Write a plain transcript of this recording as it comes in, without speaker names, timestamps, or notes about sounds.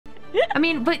I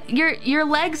mean, but your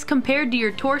legs compared to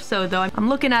your torso, though, I'm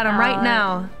looking at them right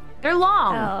now. They're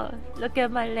long. Oh, look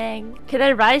at my leg. Can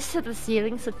I rise to the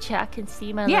ceiling so chat can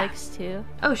see my legs too?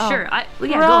 Oh, sure. Yeah, rise. go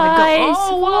ahead.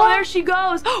 Oh, whoa, there she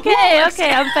goes. Okay,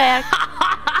 okay, I'm back.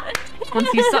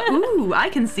 Once you saw, ooh, I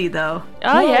can see though.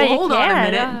 Oh yeah, you hold can. on a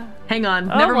minute. Hang on.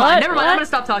 Never mind. Never mind. I'm gonna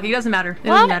stop talking. It doesn't matter. It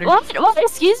doesn't matter. What?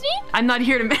 Excuse me? I'm not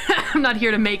here to. I'm not here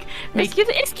to make.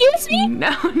 Excuse me?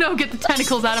 No, get the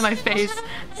tentacles out of my face.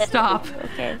 Stop.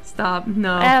 Okay. Stop.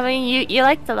 No. I mean, you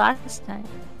liked the last time.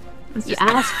 You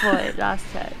asked for it last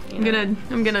time.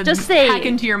 I'm gonna just hack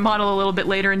into your model a little bit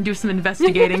later and do some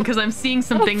investigating because I'm seeing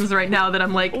some things right now that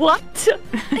I'm like. What?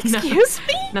 Excuse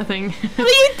me? Nothing. What are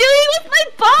you doing with my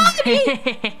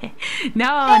body? No.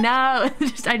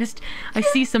 I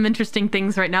see some interesting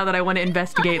things right now that I want to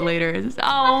investigate later.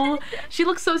 Oh, she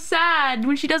looks so sad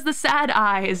when she does the sad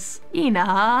eyes.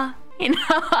 Ina.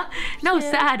 No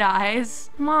sad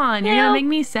eyes. Come on, you're gonna make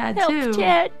me sad too.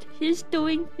 Chat. She's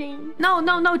doing things.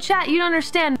 No, chat. You don't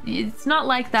understand. It's not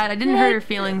like that. I didn't hurt her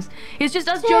feelings. It's just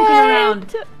us joking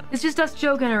around. It's just us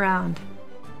joking around.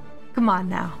 Come on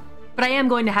now. But I am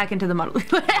going to hack into the model.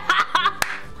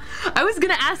 I was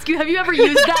gonna ask you, have you ever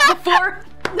used that before?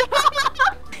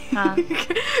 No.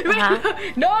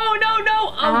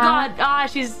 Oh God.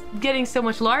 She's getting so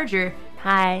much larger.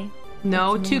 Hi.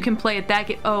 No, two can play at that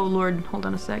game. Oh Lord, hold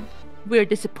on a sec. We're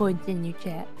disappointed in you,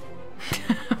 chat.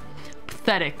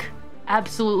 Pathetic.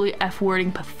 Absolutely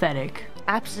F-wording pathetic.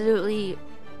 Absolutely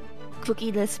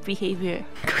cookie-less behavior.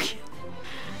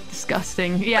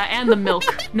 Disgusting. Yeah, and the milk.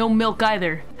 No milk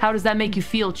either. How does that make you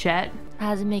feel, chat?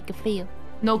 How does it make you feel?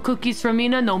 No cookies from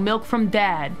Ina, no milk from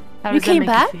Dad. How You came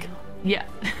back? feel? Yeah.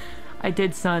 I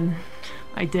did, son.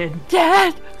 I did.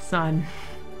 Dad! Son.